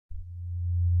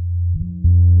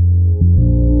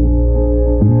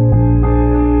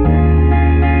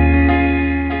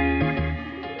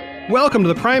welcome to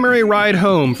the primary ride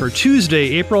home for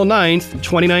Tuesday, April 9th,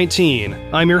 2019.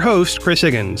 I'm your host, Chris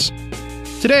Higgins.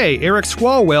 Today, Eric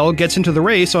Swalwell gets into the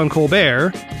race on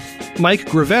Colbert. Mike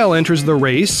Gravel enters the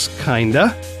race,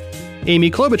 kinda. Amy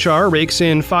Klobuchar rakes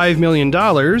in $5 million.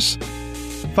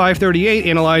 538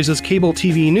 analyzes cable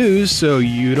TV news so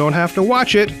you don't have to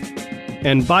watch it.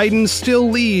 And Biden still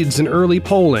leads in early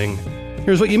polling.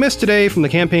 Here's what you missed today from the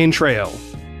campaign trail.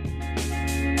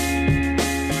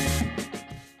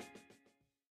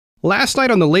 Last night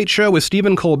on The Late Show with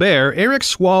Stephen Colbert, Eric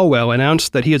Swalwell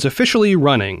announced that he is officially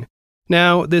running.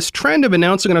 Now, this trend of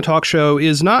announcing on a talk show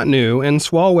is not new, and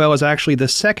Swalwell is actually the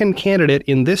second candidate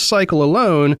in this cycle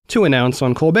alone to announce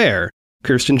on Colbert.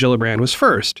 Kirsten Gillibrand was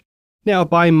first. Now,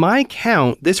 by my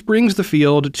count, this brings the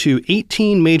field to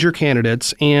 18 major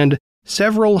candidates and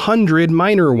several hundred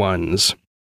minor ones.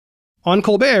 On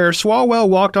Colbert, Swalwell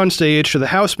walked on stage to the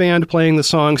house band playing the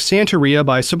song Santeria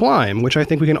by Sublime, which I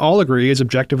think we can all agree is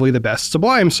objectively the best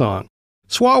Sublime song.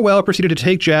 Swalwell proceeded to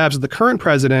take jabs at the current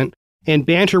president and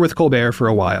banter with Colbert for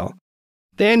a while.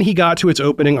 Then he got to its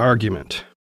opening argument.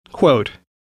 Quote,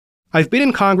 "I've been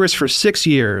in Congress for 6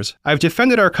 years. I've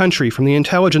defended our country from the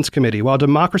Intelligence Committee while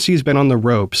democracy's been on the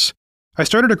ropes. I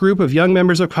started a group of young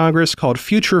members of Congress called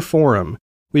Future Forum.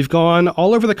 We've gone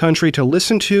all over the country to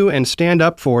listen to and stand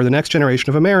up for the next generation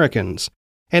of Americans.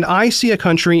 And I see a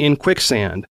country in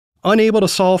quicksand, unable to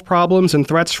solve problems and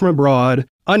threats from abroad,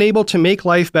 unable to make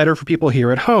life better for people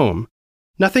here at home.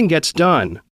 Nothing gets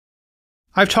done.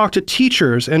 I've talked to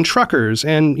teachers and truckers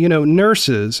and,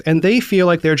 nurses, and they feel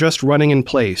like they're just running in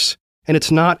place, and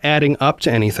it's not adding up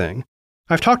to anything.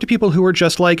 I've talked to people who are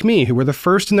just like me, who were the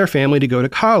first in their family to go to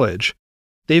college.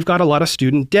 They've got a lot of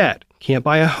student debt, can't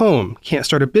buy a home, can't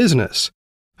start a business.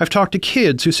 I've talked to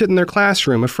kids who sit in their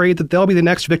classroom afraid that they'll be the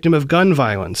next victim of gun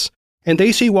violence, and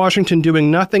they see Washington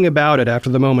doing nothing about it after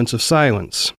the moments of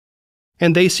silence.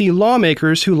 And they see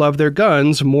lawmakers who love their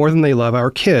guns more than they love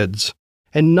our kids.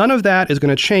 And none of that is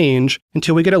going to change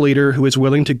until we get a leader who is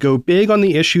willing to go big on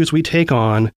the issues we take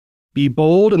on, be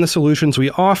bold in the solutions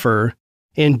we offer,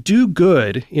 and do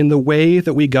good in the way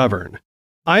that we govern.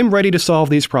 I'm ready to solve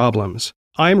these problems.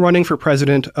 I'm running for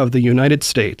president of the United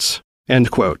States."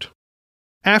 End quote.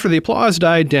 After the applause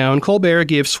died down, Colbert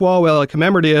gave Swalwell a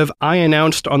commemorative "I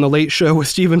announced on the Late Show with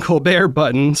Stephen Colbert"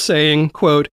 button, saying,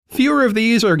 quote, "Fewer of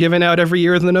these are given out every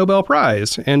year than the Nobel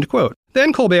Prize." End quote.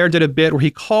 Then Colbert did a bit where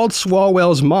he called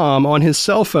Swalwell's mom on his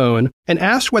cell phone and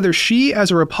asked whether she,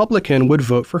 as a Republican, would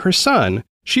vote for her son.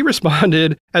 She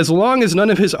responded, "As long as none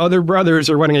of his other brothers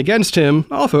are running against him,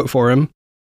 I'll vote for him."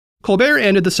 Colbert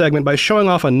ended the segment by showing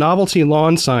off a novelty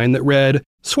lawn sign that read,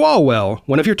 "Swalwell,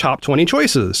 one of your top 20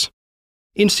 choices."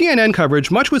 In CNN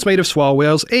coverage, much was made of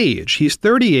Swalwell's age. He's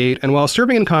 38, and while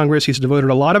serving in Congress, he's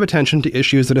devoted a lot of attention to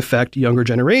issues that affect younger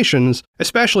generations,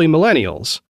 especially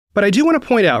millennials. But I do want to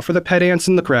point out for the pedants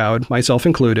in the crowd, myself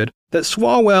included, that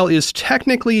Swalwell is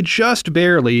technically just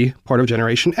barely part of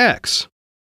Generation X.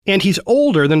 And he's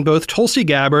older than both Tulsi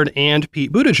Gabbard and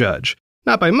Pete Buttigieg.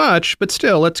 Not by much, but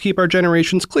still, let's keep our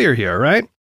generations clear here, right?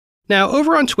 Now,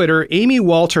 over on Twitter, Amy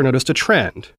Walter noticed a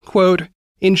trend. Quote,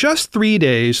 "In just 3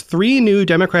 days, 3 new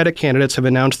Democratic candidates have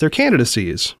announced their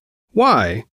candidacies.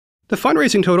 Why? The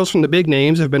fundraising totals from the big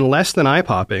names have been less than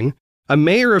eye-popping. A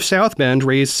mayor of South Bend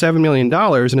raised $7 million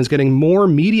and is getting more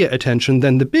media attention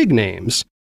than the big names.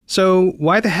 So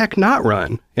why the heck not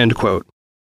run?" End quote.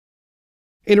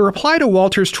 In a reply to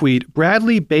Walter's tweet,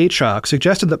 Bradley Baychok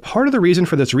suggested that part of the reason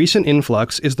for this recent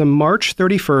influx is the March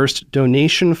 31st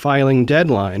donation filing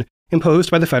deadline imposed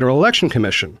by the Federal Election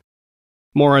Commission.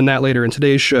 More on that later in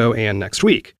today's show and next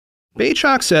week.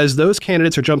 Baychok says those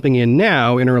candidates are jumping in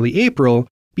now in early April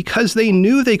because they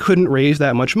knew they couldn't raise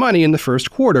that much money in the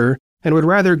first quarter and would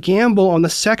rather gamble on the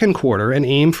second quarter and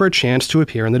aim for a chance to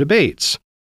appear in the debates.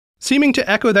 Seeming to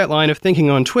echo that line of thinking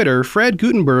on Twitter, Fred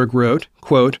Gutenberg wrote,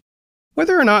 quote,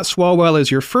 "Whether or not Swalwell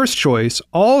is your first choice,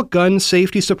 all gun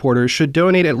safety supporters should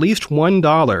donate at least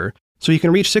 $1 so you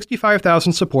can reach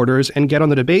 65,000 supporters and get on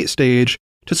the debate stage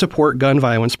to support gun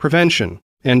violence prevention."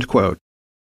 End quote.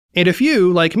 And if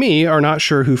you, like me, are not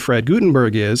sure who Fred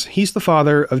Gutenberg is, he's the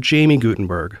father of Jamie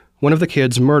Gutenberg, one of the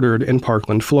kids murdered in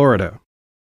Parkland, Florida.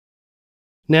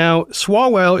 Now,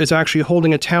 Swalwell is actually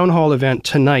holding a town hall event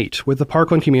tonight with the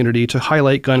Parkland community to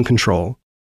highlight gun control.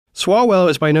 Swalwell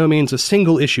is by no means a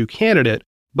single-issue candidate,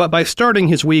 but by starting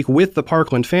his week with the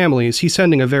Parkland families, he's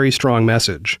sending a very strong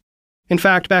message. In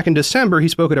fact, back in December, he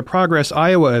spoke at a Progress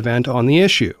Iowa event on the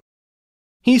issue.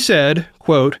 He said,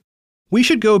 quote, "We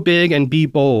should go big and be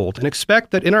bold and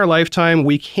expect that in our lifetime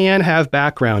we can have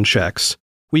background checks.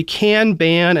 We can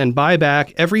ban and buy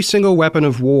back every single weapon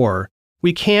of war.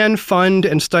 We can fund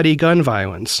and study gun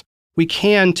violence. We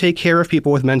can take care of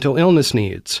people with mental illness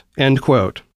needs, end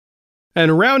quote.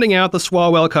 And rounding out the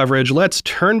Swalwell coverage, let's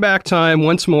turn back time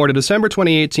once more to December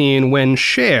 2018 when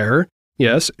Cher,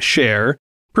 yes, Cher,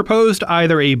 proposed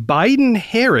either a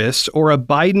Biden-Harris or a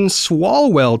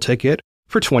Biden-Swalwell ticket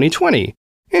for 2020.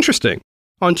 Interesting.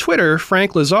 On Twitter,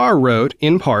 Frank Lazar wrote,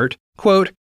 in part,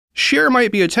 quote, Cher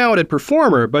might be a talented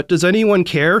performer, but does anyone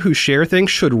care who Cher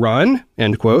thinks should run?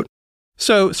 End quote.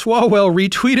 So Swalwell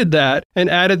retweeted that and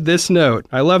added this note.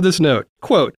 I love this note.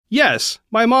 Quote, yes,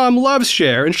 my mom loves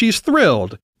Cher and she's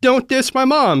thrilled. Don't diss my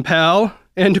mom, pal.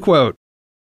 End quote.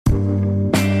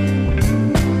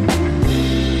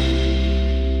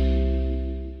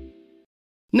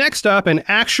 Next up, an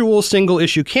actual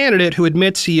single-issue candidate who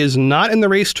admits he is not in the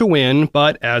race to win,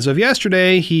 but as of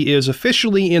yesterday, he is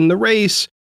officially in the race.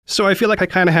 So I feel like I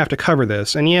kind of have to cover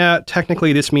this. And yeah,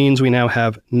 technically this means we now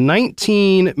have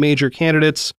 19 major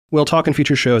candidates. We'll talk in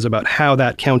future shows about how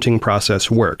that counting process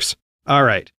works. All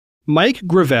right. Mike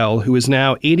Gravel, who is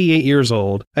now 88 years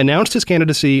old, announced his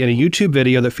candidacy in a YouTube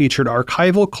video that featured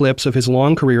archival clips of his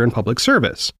long career in public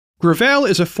service. Gravel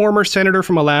is a former senator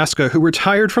from Alaska who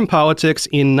retired from politics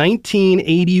in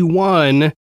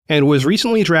 1981 and was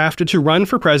recently drafted to run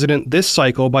for president this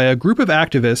cycle by a group of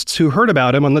activists who heard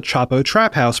about him on the Chapo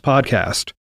Trap House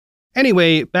podcast.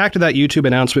 Anyway, back to that YouTube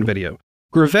announcement video.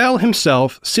 Gravel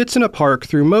himself sits in a park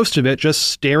through most of it just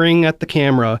staring at the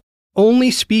camera, only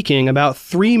speaking about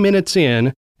 3 minutes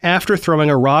in after throwing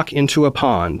a rock into a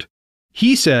pond.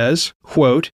 He says,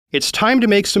 quote, it's time to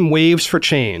make some waves for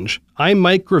change. I'm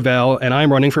Mike Gravel and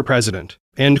I'm running for president.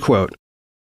 End quote.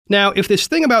 Now, if this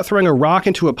thing about throwing a rock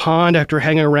into a pond after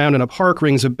hanging around in a park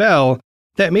rings a bell,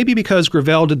 that may be because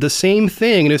Gravel did the same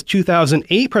thing in his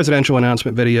 2008 presidential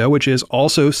announcement video, which is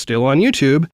also still on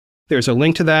YouTube. There's a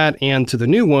link to that and to the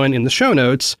new one in the show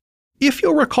notes. If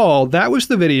you'll recall, that was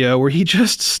the video where he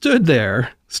just stood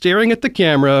there, staring at the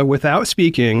camera without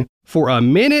speaking, for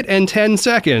 1 minute and 10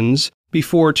 seconds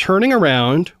before turning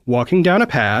around, walking down a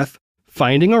path,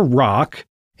 finding a rock,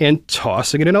 and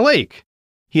tossing it in a lake.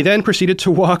 He then proceeded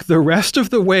to walk the rest of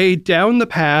the way down the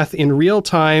path in real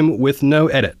time with no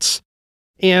edits.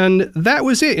 And that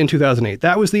was it in 2008.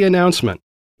 That was the announcement.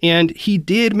 And he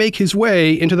did make his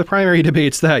way into the primary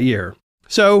debates that year.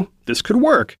 So this could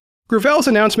work. Gravel's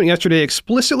announcement yesterday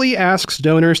explicitly asks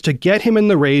donors to get him in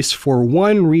the race for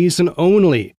one reason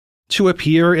only, to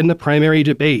appear in the primary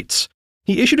debates.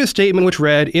 He issued a statement which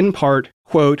read, in part,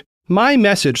 quote, my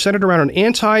message centered around an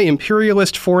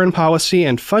anti-imperialist foreign policy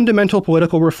and fundamental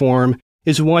political reform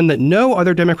is one that no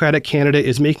other Democratic candidate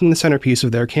is making the centerpiece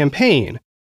of their campaign.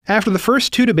 After the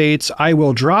first 2 debates, I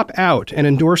will drop out and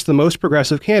endorse the most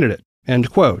progressive candidate, end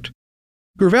quote.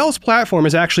 Gravel's platform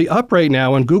is actually up right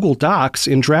now on Google Docs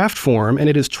in draft form, and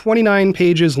it is 29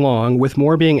 pages long, with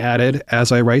more being added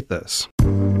as I write this.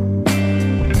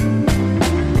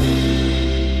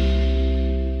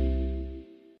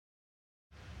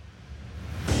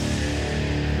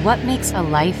 What makes a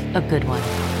life a good one?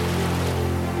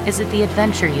 Is it the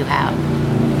adventure you have?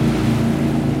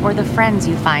 Or the friends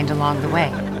you find along the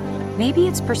way? Maybe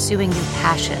it's pursuing your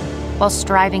passion while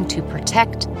striving to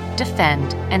protect,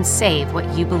 defend, and save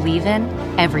what you believe in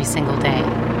every single day.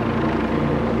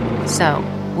 So,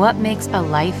 what makes a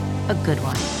life a good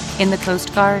one? In the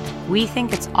Coast Guard, we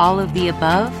think it's all of the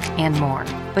above and more,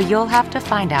 but you'll have to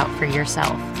find out for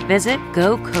yourself. Visit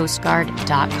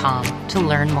gocoastguard.com to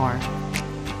learn more.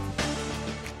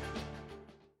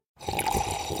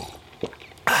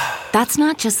 That's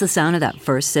not just the sound of that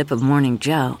first sip of Morning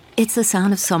Joe. It's the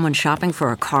sound of someone shopping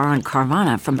for a car on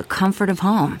Carvana from the comfort of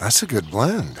home. That's a good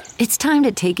blend. It's time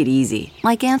to take it easy,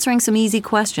 like answering some easy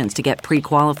questions to get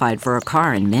pre-qualified for a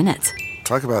car in minutes.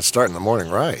 Talk about starting the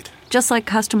morning right. Just like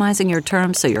customizing your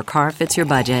terms so your car fits your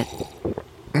budget.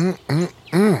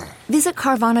 Visit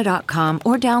Carvana.com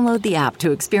or download the app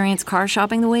to experience car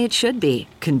shopping the way it should be.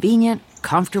 Convenient,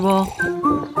 comfortable.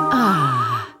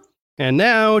 And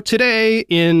now, today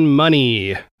in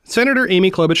money. Senator Amy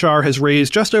Klobuchar has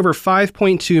raised just over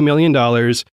 $5.2 million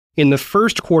in the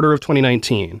first quarter of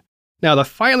 2019. Now, the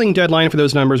filing deadline for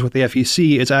those numbers with the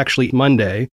FEC is actually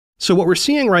Monday. So what we're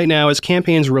seeing right now is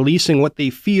campaigns releasing what they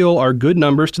feel are good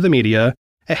numbers to the media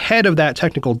ahead of that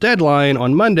technical deadline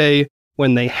on Monday,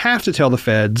 when they have to tell the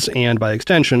feds, and by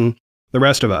extension, the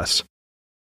rest of us.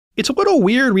 It's a little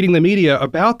weird reading the media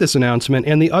about this announcement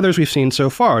and the others we've seen so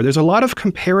far. There's a lot of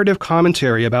comparative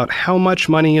commentary about how much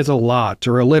money is a lot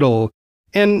or a little,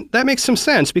 and that makes some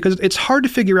sense because it's hard to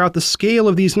figure out the scale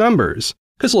of these numbers.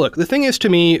 Because look, the thing is, to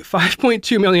me,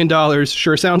 $5.2 million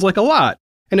sure sounds like a lot.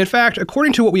 And in fact,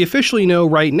 according to what we officially know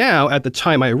right now at the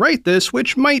time I write this,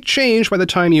 which might change by the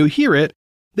time you hear it,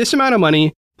 this amount of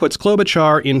money puts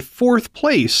Klobuchar in 4th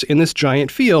place in this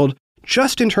giant field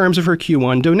just in terms of her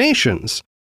Q1 donations.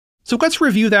 So let's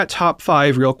review that top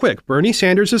 5 real quick. Bernie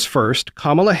Sanders is 1st,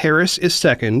 Kamala Harris is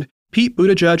 2nd, Pete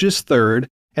Buttigieg is 3rd,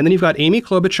 and then you've got Amy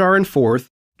Klobuchar in 4th,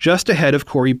 just ahead of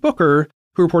Cory Booker,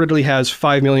 who reportedly has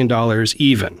 $5 million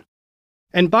even.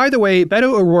 And by the way,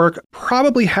 Beto O'Rourke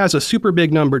probably has a super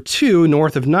big number too,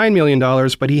 north of $9 million,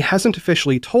 but he hasn't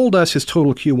officially told us his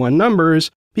total Q1 numbers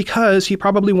because he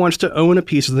probably wants to own a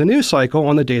piece of the news cycle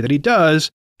on the day that he does,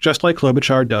 just like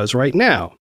Klobuchar does right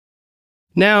now.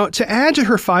 Now, to add to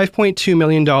her $5.2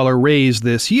 million raise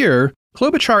this year,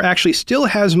 Klobuchar actually still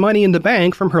has money in the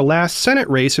bank from her last Senate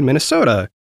race in Minnesota.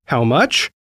 How much?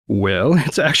 Well,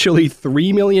 it's actually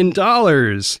 $3 million.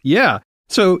 Yeah.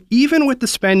 So even with the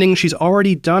spending she's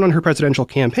already done on her presidential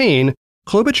campaign,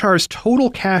 Klobuchar's total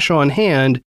cash on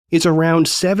hand is around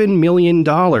 $7 million.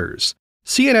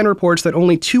 CNN reports that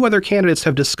only 2 other candidates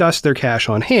have discussed their cash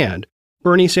on hand,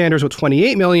 Bernie Sanders with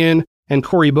 $28 million and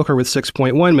Cory Booker with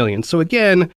 $6.1 million. So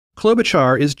again,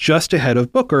 Klobuchar is just ahead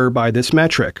of Booker by this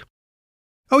metric.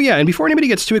 Oh yeah, and before anybody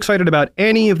gets too excited about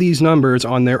any of these numbers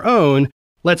on their own,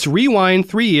 let's rewind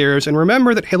 3 years and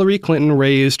remember that Hillary Clinton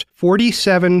raised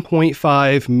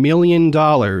 $47.5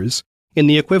 million in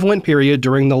the equivalent period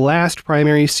during the last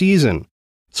primary season.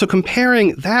 So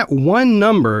comparing that one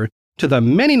number to the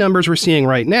many numbers we're seeing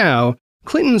right now,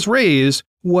 Clinton's raise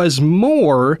was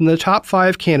more than the top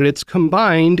 5 candidates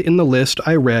combined in the list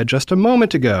I read just a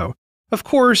moment ago. Of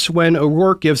course, when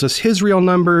O'Rourke gives us his real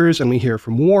numbers and we hear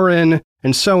from Warren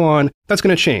and so on, that's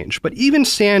going to change. But even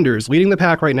Sanders, leading the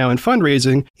pack right now in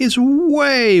fundraising, is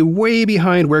way, way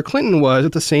behind where Clinton was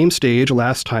at the same stage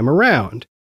last time around.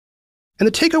 And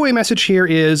the takeaway message here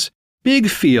is big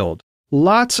field,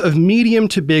 lots of medium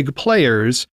to big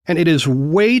players, and it is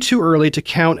way too early to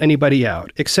count anybody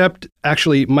out, except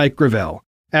actually Mike Gravel,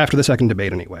 after the second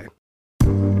debate anyway.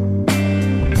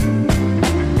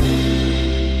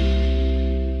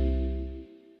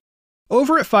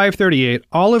 Over at 538,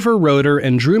 Oliver Roeder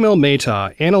and Drumil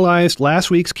Mehta analyzed last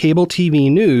week's cable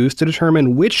TV news to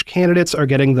determine which candidates are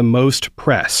getting the most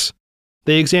press.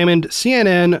 They examined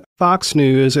CNN, Fox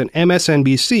News, and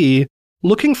MSNBC,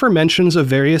 looking for mentions of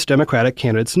various Democratic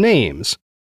candidates' names.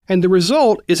 And the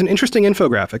result is an interesting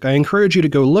infographic. I encourage you to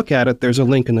go look at it. There's a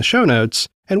link in the show notes.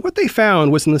 And what they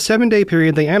found was in the 7-day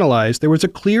period they analyzed, there was a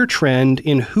clear trend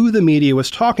in who the media was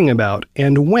talking about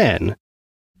and when.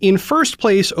 In first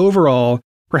place overall,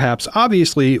 perhaps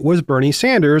obviously, was Bernie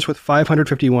Sanders with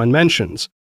 551 mentions.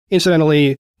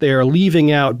 Incidentally, they are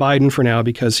leaving out Biden for now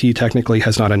because he technically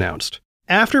has not announced.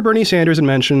 After Bernie Sanders in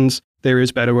mentions, there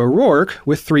is Beto O'Rourke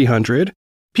with 300.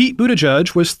 Pete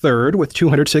Buttigieg was 3rd with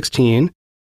 216.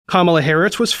 Kamala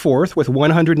Harris was 4th with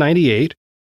 198.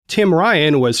 Tim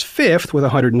Ryan was 5th with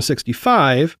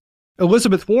 165.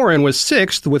 Elizabeth Warren was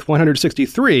 6th with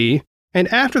 163. And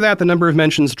after that, the number of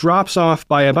mentions drops off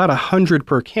by about 100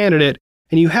 per candidate,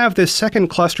 and you have this second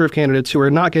cluster of candidates who are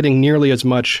not getting nearly as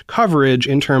much coverage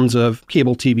in terms of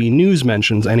cable TV news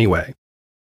mentions anyway.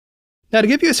 Now, to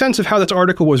give you a sense of how this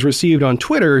article was received on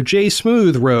Twitter, Jay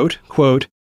Smooth wrote, quote,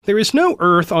 "There is no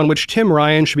earth on which Tim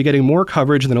Ryan should be getting more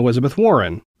coverage than Elizabeth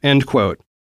Warren," end quote.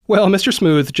 Well, Mr.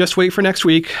 Smooth, just wait for next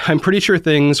week. I'm pretty sure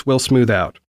things will smooth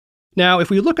out. Now, if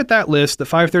we look at that list that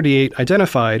 538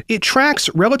 identified, it tracks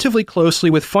relatively closely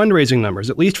with fundraising numbers,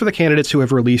 at least for the candidates who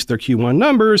have released their Q1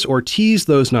 numbers or teased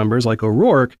those numbers like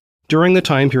O'Rourke during the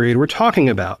time period we're talking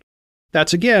about.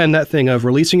 That's again that thing of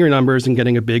releasing your numbers and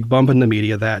getting a big bump in the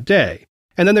media that day.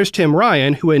 And then there's Tim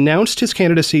Ryan, who announced his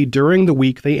candidacy during the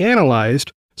week they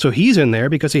analyzed, so he's in there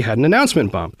because he had an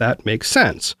announcement bump. That makes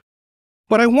sense.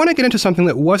 But I want to get into something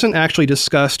that wasn't actually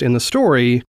discussed in the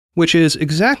story, which is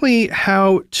exactly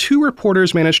how 2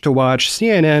 reporters managed to watch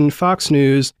CNN, Fox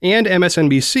News, and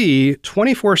MSNBC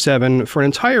 24/7 for an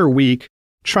entire week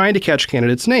trying to catch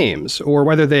candidates' names, or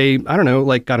whether they,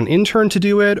 got an intern to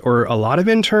do it, or a lot of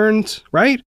interns,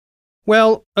 right?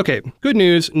 Well, okay, good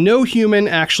news, no human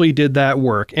actually did that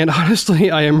work, and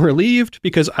honestly, I am relieved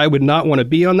because I would not want to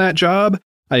be on that job.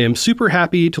 I am super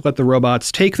happy to let the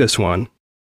robots take this one.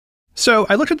 So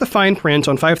I looked at the fine print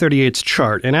on 538's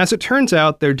chart, and as it turns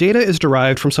out, their data is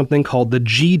derived from something called the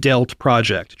GDELT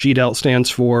project. GDELT stands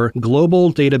for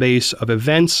Global Database of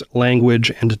Events,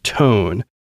 Language, and Tone.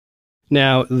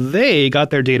 Now, they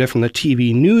got their data from the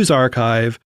TV News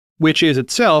Archive, which is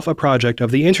itself a project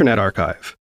of the Internet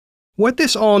Archive. What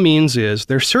this all means is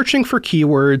they're searching for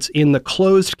keywords in the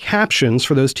closed captions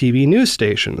for those TV news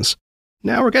stations.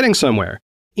 Now we're getting somewhere.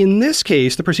 In this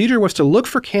case, the procedure was to look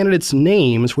for candidates'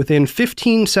 names within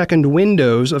 15-second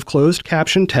windows of closed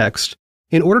caption text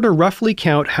in order to roughly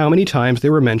count how many times they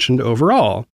were mentioned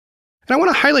overall. And I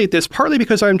want to highlight this partly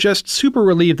because I'm just super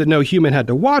relieved that no human had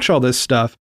to watch all this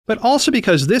stuff, but also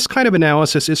because this kind of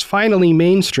analysis is finally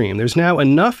mainstream. There's now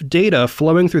enough data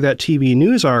flowing through that TV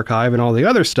news archive and all the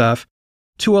other stuff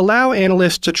to allow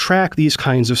analysts to track these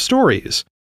kinds of stories.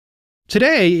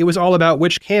 Today, it was all about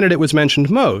which candidate was mentioned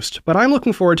most, but I'm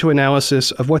looking forward to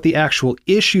analysis of what the actual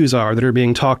issues are that are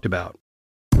being talked about.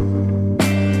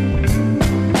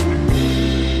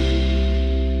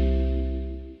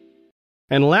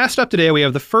 And last up today, we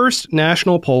have the first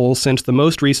national poll since the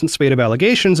most recent spate of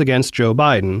allegations against Joe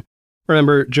Biden.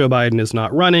 Remember, Joe Biden is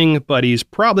not running, but he's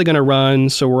probably going to run,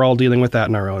 so we're all dealing with that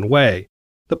in our own way.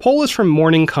 The poll is from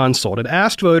Morning Consult. It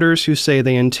asked voters who say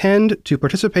they intend to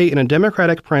participate in a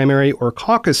Democratic primary or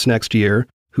caucus next year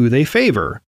who they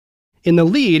favor. In the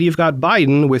lead, you've got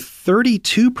Biden with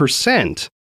 32%.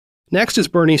 Next is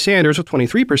Bernie Sanders with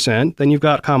 23%. Then you've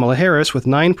got Kamala Harris with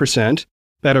 9%,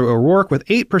 Beto O'Rourke with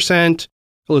 8%,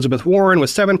 Elizabeth Warren with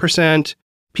 7%,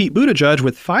 Pete Buttigieg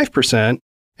with 5%,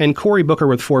 and Cory Booker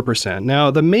with 4%. Now,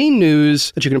 the main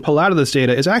news that you can pull out of this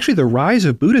data is actually the rise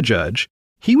of Buttigieg.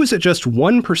 He was at just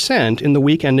 1% in the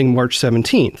week ending March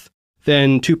 17th,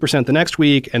 then 2% the next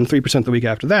week, and 3% the week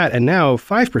after that, and now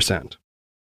 5%.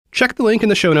 Check the link in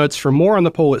the show notes for more on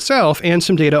the poll itself and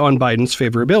some data on Biden's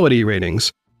favorability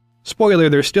ratings. Spoiler,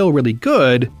 they're still really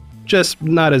good, just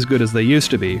not as good as they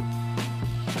used to be.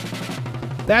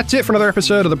 That's it for another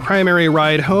episode of The Primary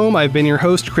Ride Home. I've been your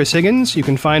host, Chris Higgins. You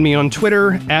can find me on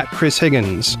Twitter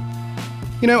 @ChrisHiggins.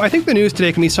 I think the news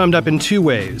today can be summed up in two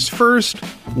ways. First,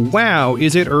 wow,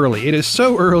 is it early? It is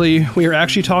so early, we are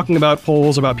actually talking about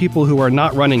polls about people who are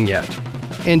not running yet.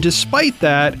 And despite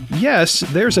that, yes,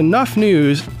 there's enough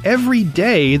news every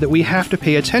day that we have to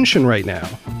pay attention right now.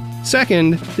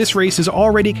 Second, this race is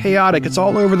already chaotic, it's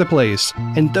all over the place.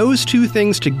 And those two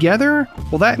things together,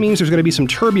 well, that means there's going to be some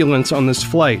turbulence on this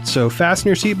flight. So fasten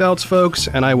your seatbelts, folks,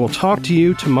 and I will talk to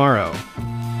you tomorrow.